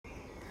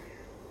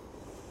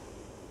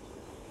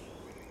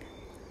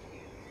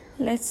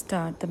Let's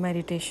start the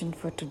meditation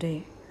for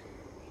today.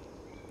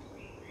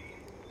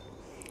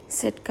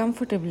 Sit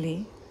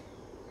comfortably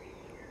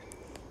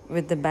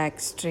with the back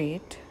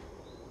straight.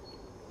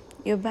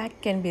 Your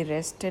back can be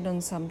rested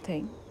on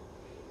something.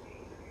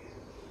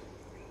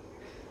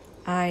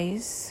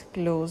 Eyes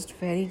closed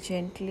very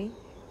gently.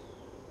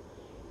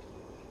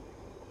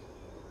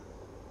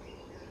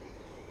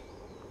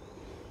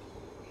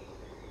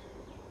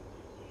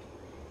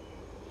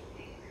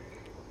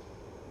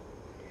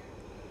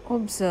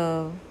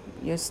 Observe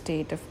your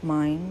state of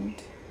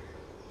mind,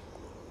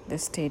 the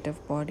state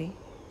of body.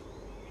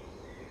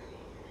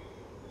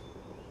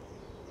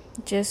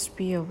 Just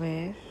be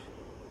aware.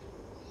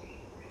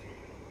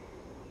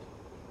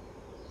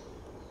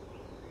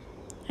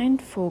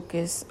 And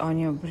focus on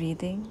your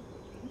breathing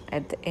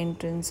at the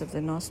entrance of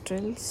the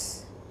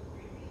nostrils.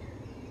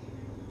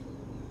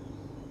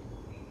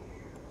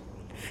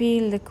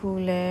 Feel the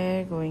cool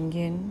air going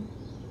in,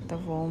 the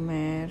warm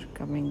air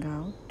coming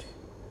out.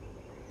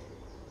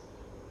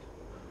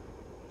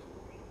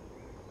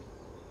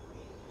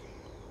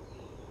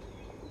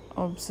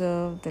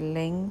 Observe the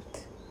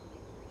length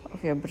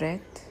of your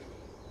breath.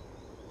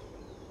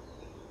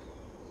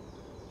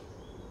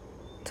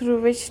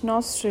 Through which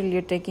nostril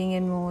you're taking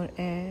in more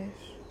air.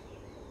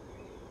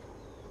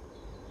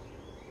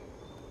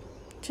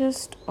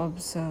 Just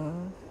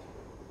observe.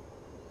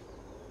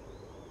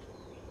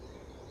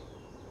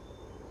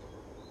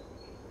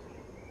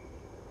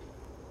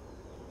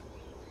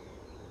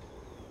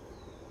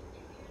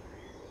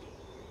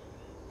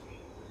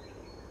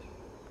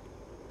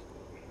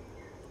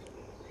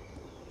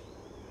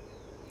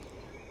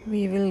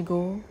 We will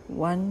go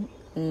one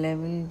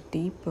level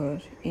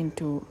deeper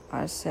into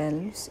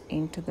ourselves,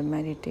 into the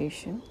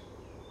meditation.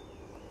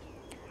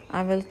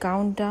 I will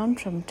count down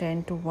from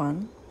 10 to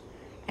 1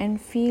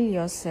 and feel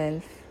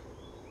yourself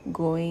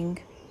going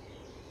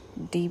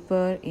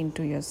deeper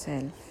into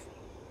yourself.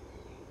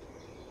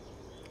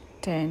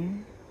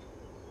 10,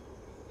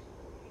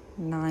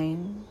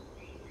 9,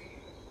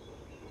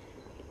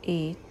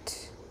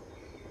 8,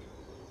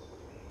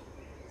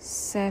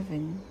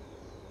 7,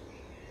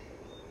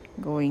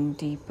 going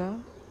deeper,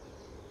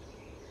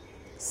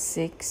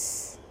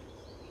 6,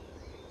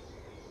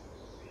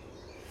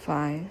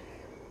 5,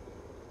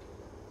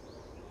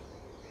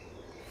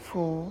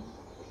 4,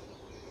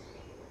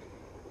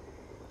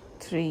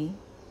 3,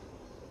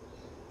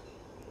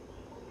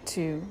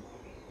 2,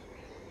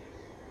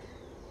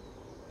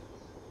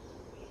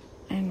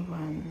 and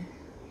 1.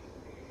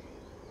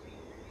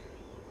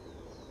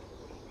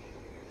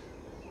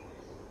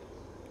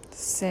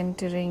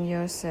 Centering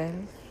yourself.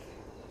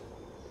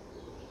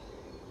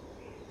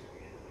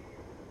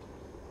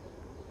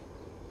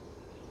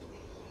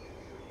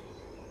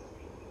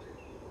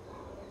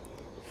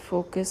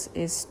 Focus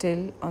is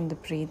still on the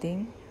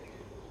breathing.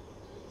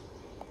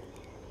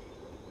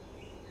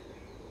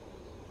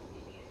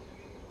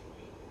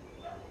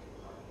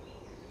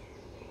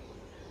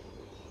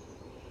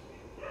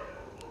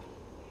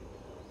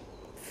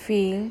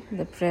 Feel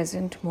the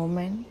present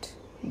moment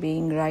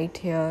being right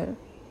here,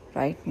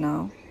 right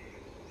now.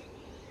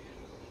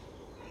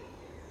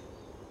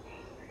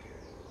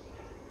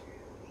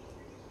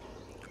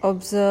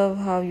 Observe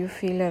how you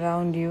feel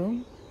around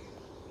you.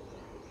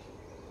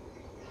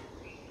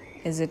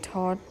 Is it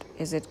hot?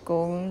 Is it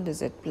cold?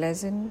 Is it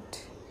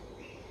pleasant?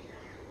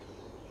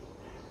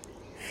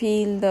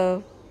 Feel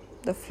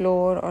the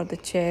floor or the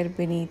chair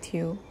beneath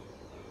you.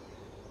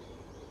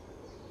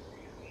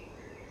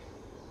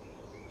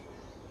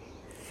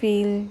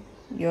 Feel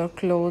your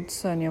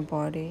clothes on your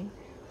body.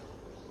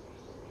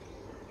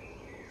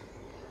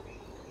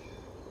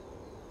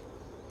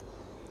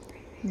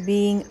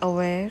 Being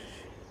aware.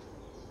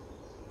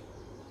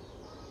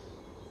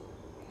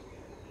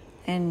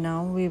 And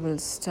now we will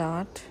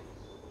start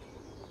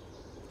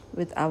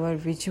with our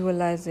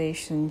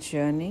visualization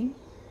journey.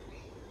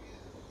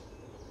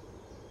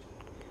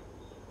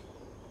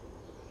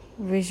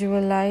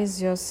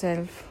 Visualize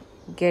yourself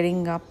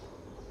getting up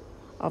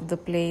of the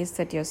place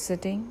that you're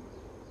sitting,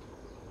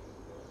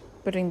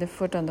 putting the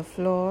foot on the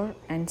floor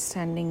and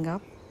standing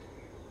up.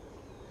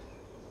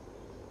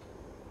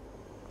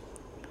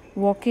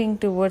 Walking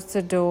towards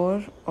the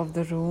door of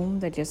the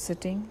room that you're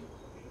sitting.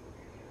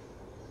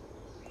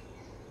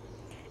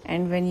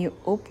 And when you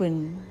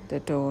open the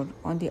door,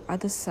 on the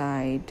other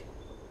side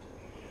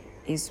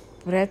is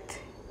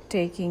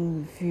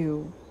breathtaking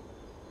view.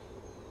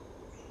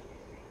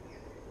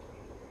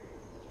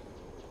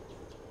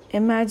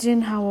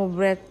 Imagine how a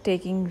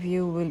breathtaking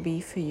view will be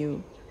for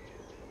you.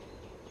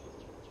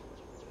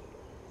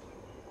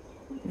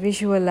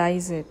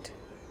 Visualize it.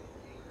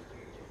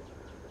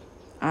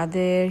 Are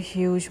there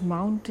huge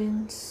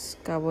mountains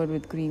covered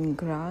with green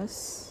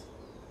grass?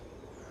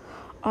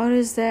 Or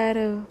is there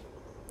a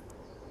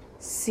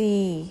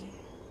sea,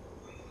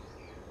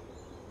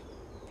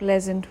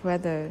 pleasant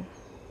weather?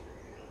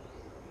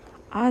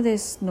 Are there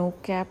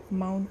snow-capped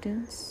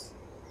mountains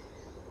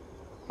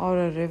or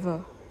a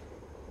river?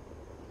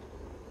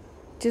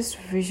 Just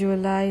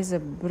visualize a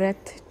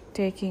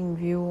breathtaking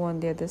view on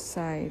the other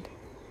side.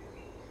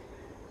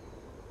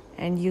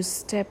 and you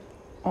step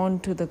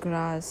onto the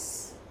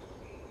grass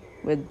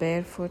with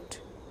barefoot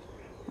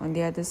on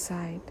the other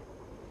side.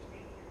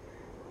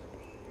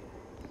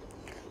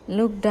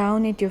 Look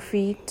down at your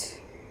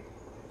feet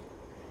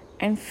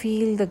and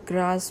feel the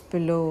grass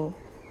below,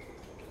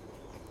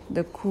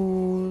 the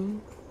cool,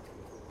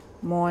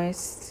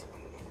 moist,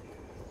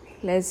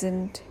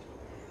 pleasant,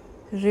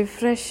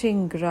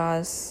 refreshing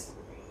grass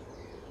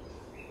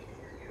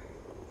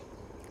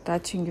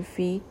touching your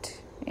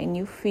feet, and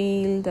you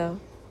feel the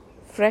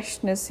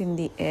freshness in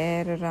the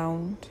air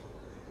around,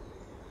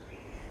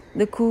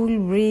 the cool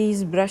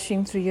breeze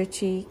brushing through your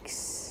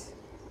cheeks,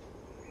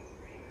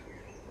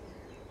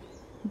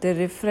 the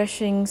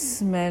refreshing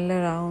smell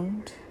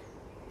around.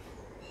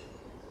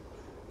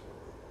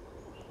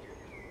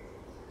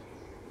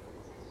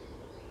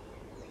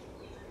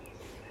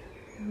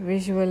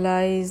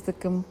 Visualize the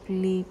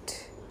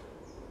complete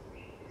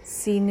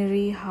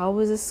scenery. How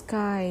is the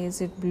sky?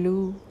 Is it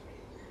blue?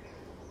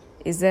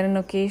 Is there an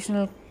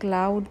occasional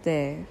cloud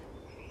there?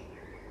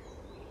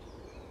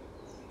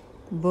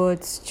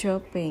 Birds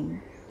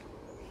chirping.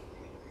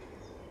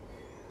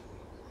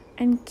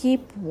 And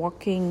keep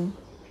walking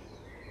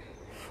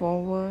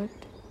forward.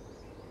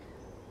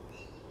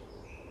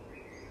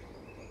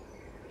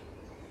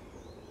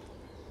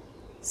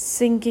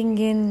 Sinking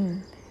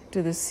in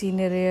to the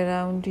scenery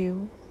around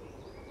you.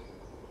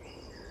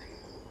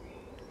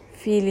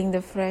 Feeling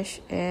the fresh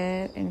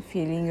air and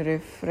feeling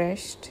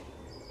refreshed.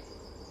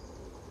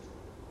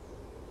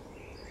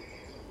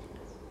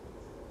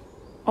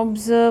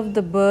 Observe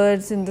the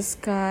birds in the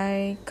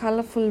sky,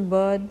 colorful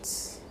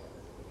birds.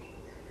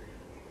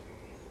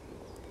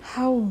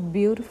 How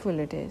beautiful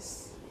it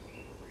is.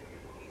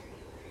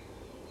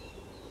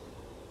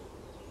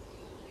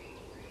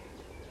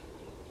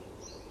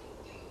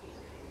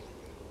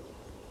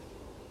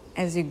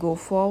 As you go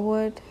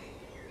forward,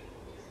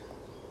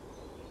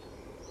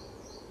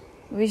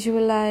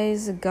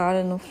 visualize a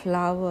garden of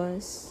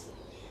flowers,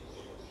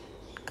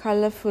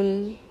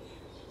 colorful,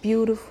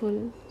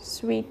 beautiful,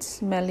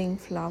 sweet-smelling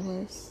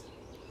flowers.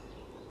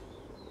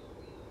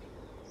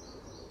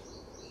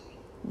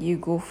 You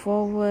go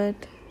forward,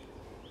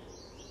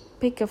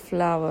 pick a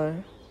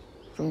flower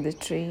from the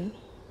tree,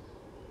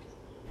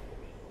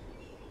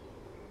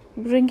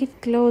 bring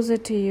it closer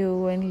to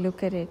you and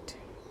look at it.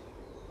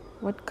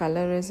 What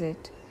color is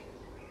it?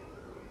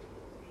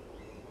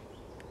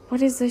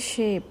 What is the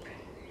shape,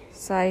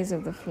 size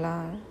of the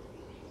flower?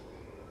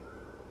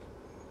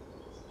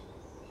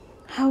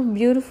 How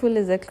beautiful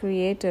is the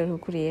creator who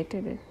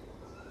created it?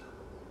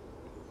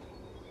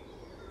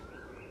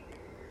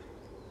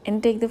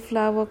 And take the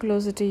flower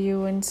closer to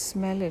you and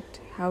smell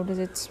it. How does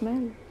it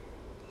smell?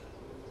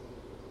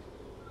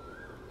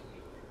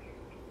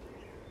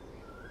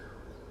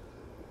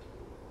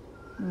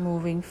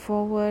 Moving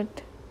forward,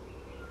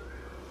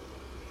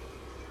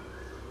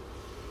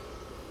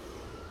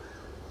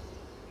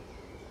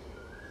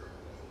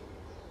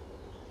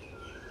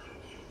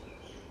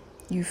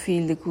 you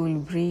feel the cool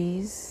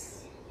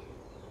breeze,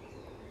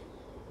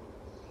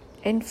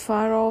 and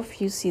far off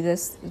you see the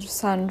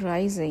sun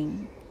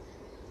rising,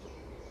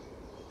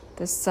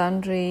 the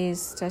sun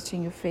rays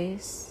touching your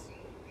face.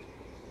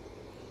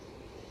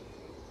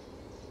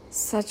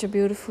 Such a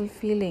beautiful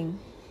feeling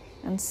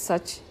and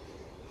such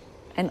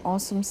an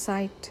awesome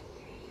sight.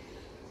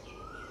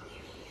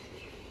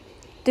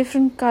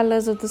 Different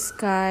colors of the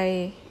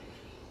sky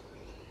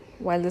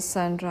while the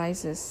sun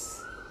rises.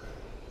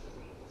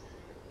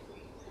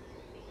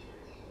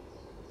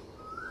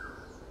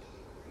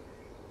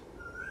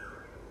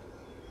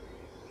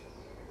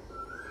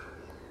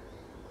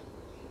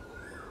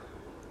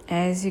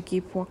 As you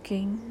keep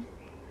walking,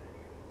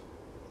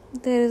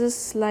 there is a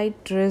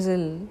slight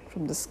drizzle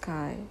from the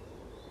sky.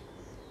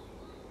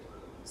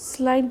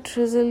 Slight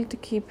drizzle to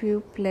keep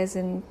you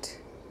pleasant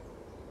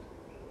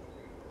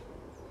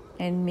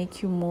and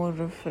make you more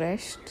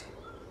refreshed.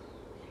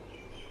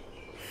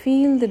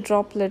 Feel the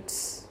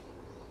droplets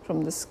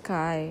from the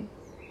sky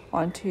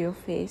onto your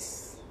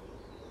face.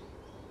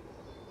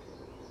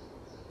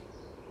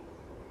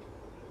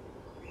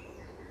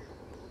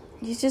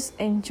 You're just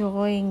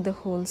enjoying the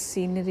whole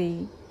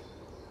scenery,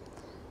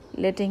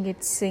 letting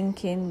it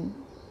sink in,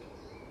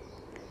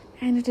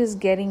 and it is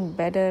getting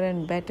better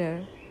and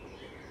better.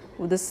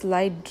 With a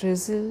slight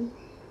drizzle,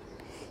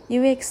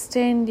 you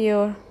extend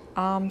your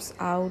arms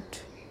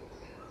out,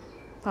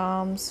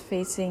 palms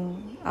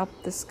facing up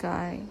the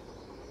sky,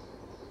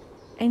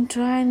 and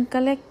try and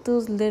collect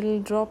those little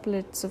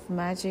droplets of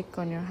magic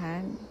on your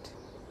hand.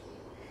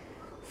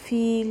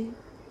 Feel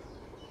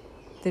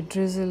the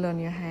drizzle on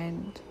your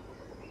hand.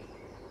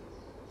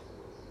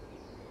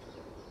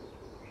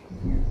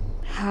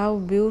 How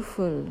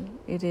beautiful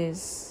it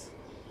is.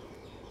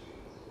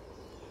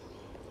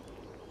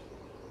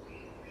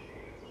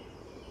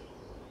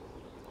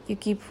 You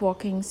keep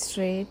walking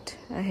straight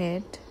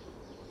ahead.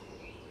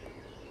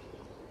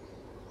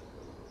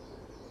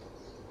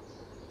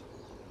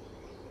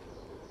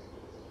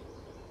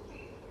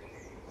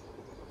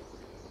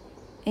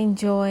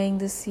 Enjoying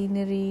the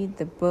scenery,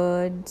 the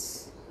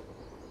birds,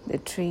 the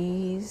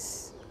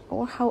trees,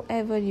 or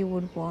however you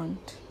would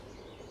want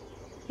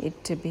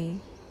it to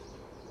be.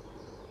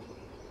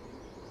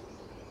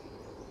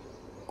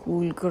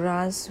 Cool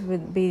grass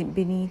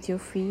beneath your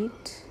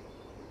feet.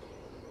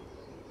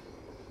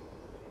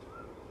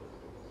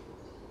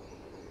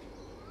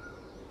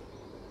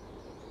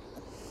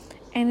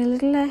 And a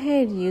little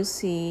ahead you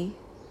see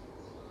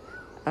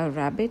a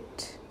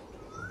rabbit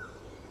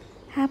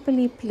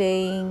happily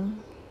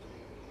playing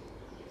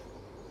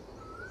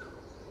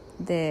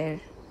there.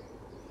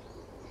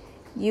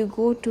 You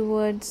go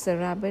towards the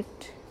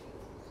rabbit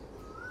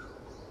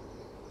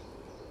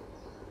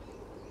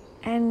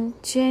and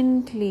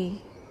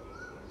gently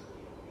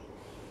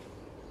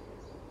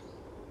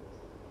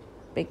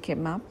pick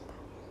him up.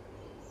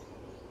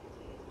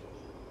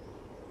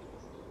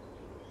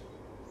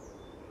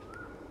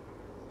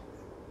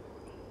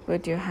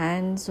 Put your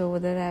hands over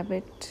the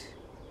rabbit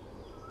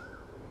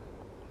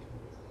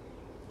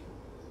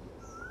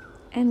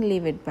and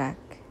leave it back.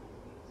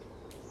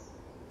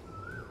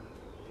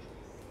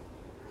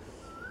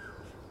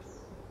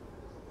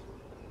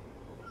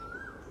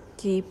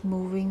 Keep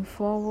moving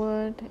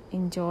forward,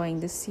 enjoying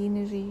the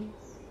scenery.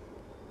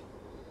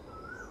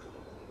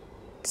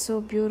 It's so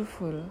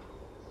beautiful.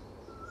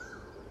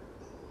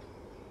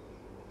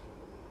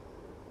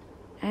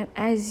 And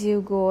as you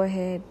go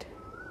ahead,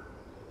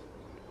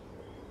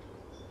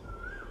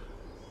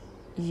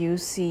 you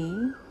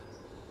see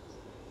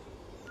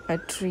a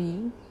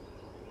tree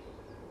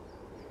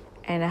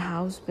and a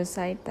house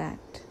beside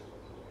that.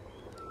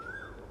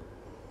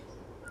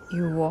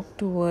 You walk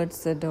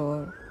towards the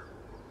door.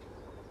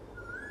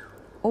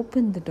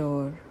 Open the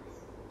door,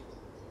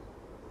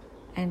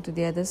 and to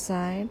the other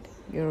side,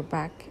 you're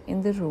back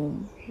in the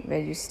room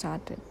where you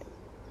started.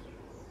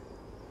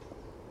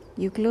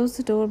 You close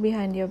the door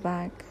behind your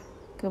back,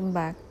 come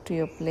back to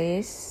your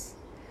place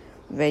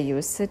where you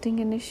were sitting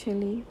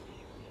initially,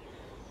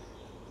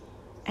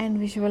 and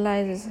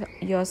visualize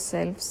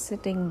yourself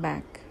sitting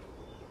back.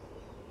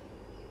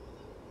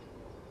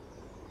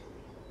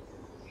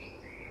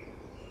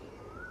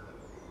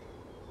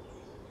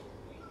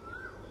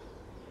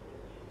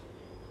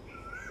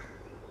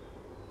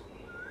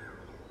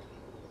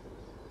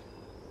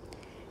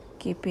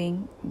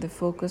 Keeping the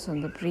focus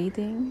on the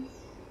breathing.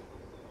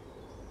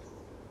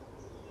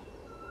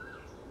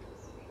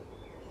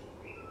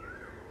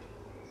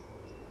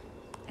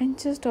 And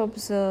just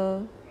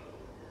observe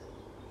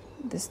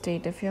the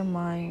state of your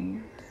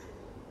mind,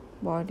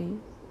 body.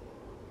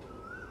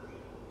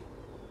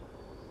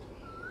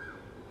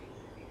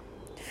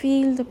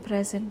 Feel the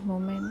present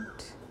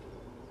moment,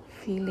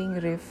 feeling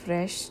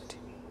refreshed.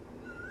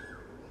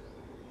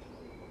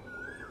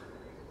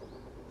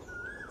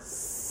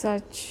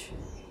 Such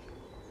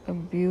a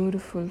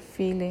beautiful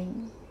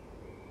feeling.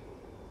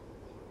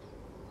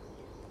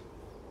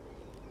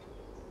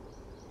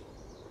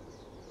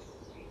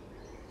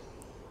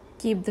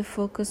 Keep the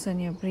focus on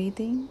your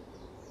breathing.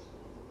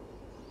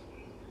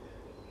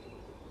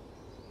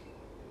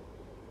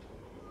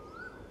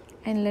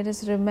 And let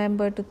us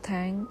remember to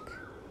thank.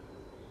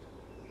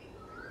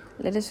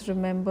 Let us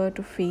remember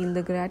to feel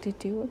the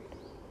gratitude.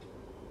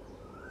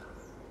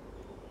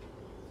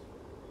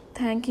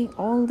 Thanking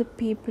all the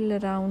people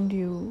around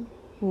you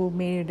who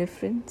made a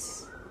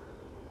difference.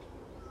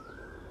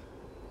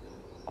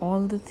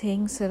 All the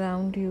things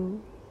around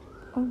you,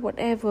 or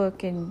whatever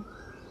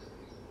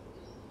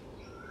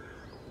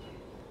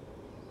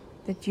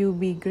that you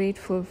be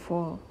grateful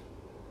for.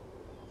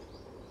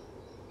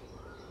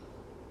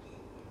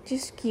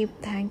 Just keep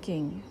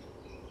thanking.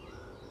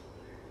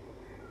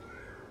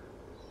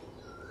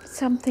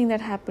 Something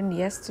that happened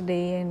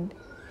yesterday and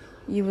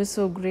you were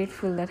so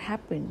grateful that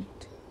happened.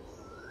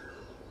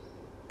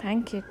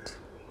 Thank it.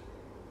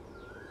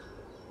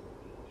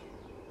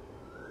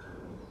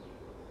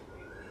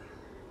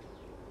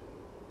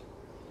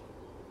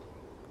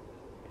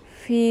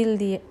 Feel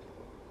the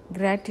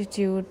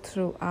gratitude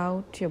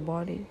throughout your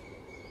body,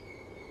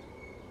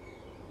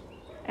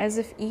 as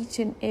if each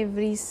and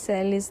every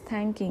cell is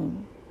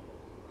thanking.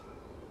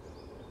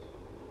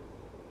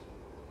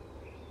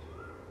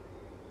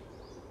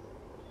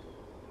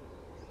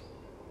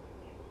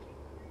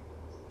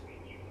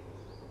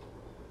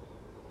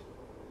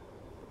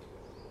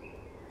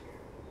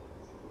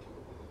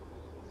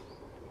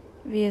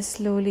 We are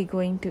slowly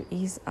going to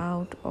ease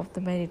out of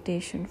the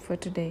meditation for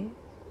today.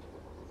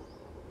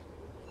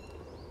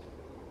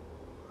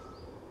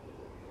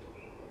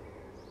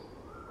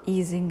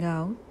 Easing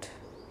out.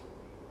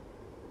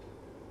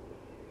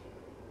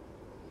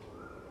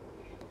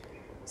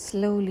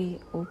 Slowly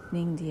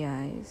opening the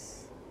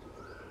eyes.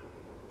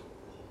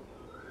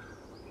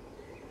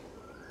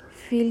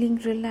 Feeling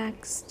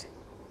relaxed,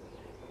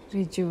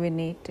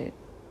 rejuvenated.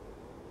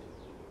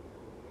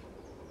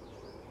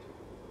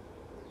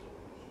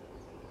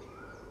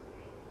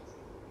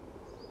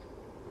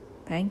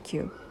 Thank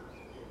you.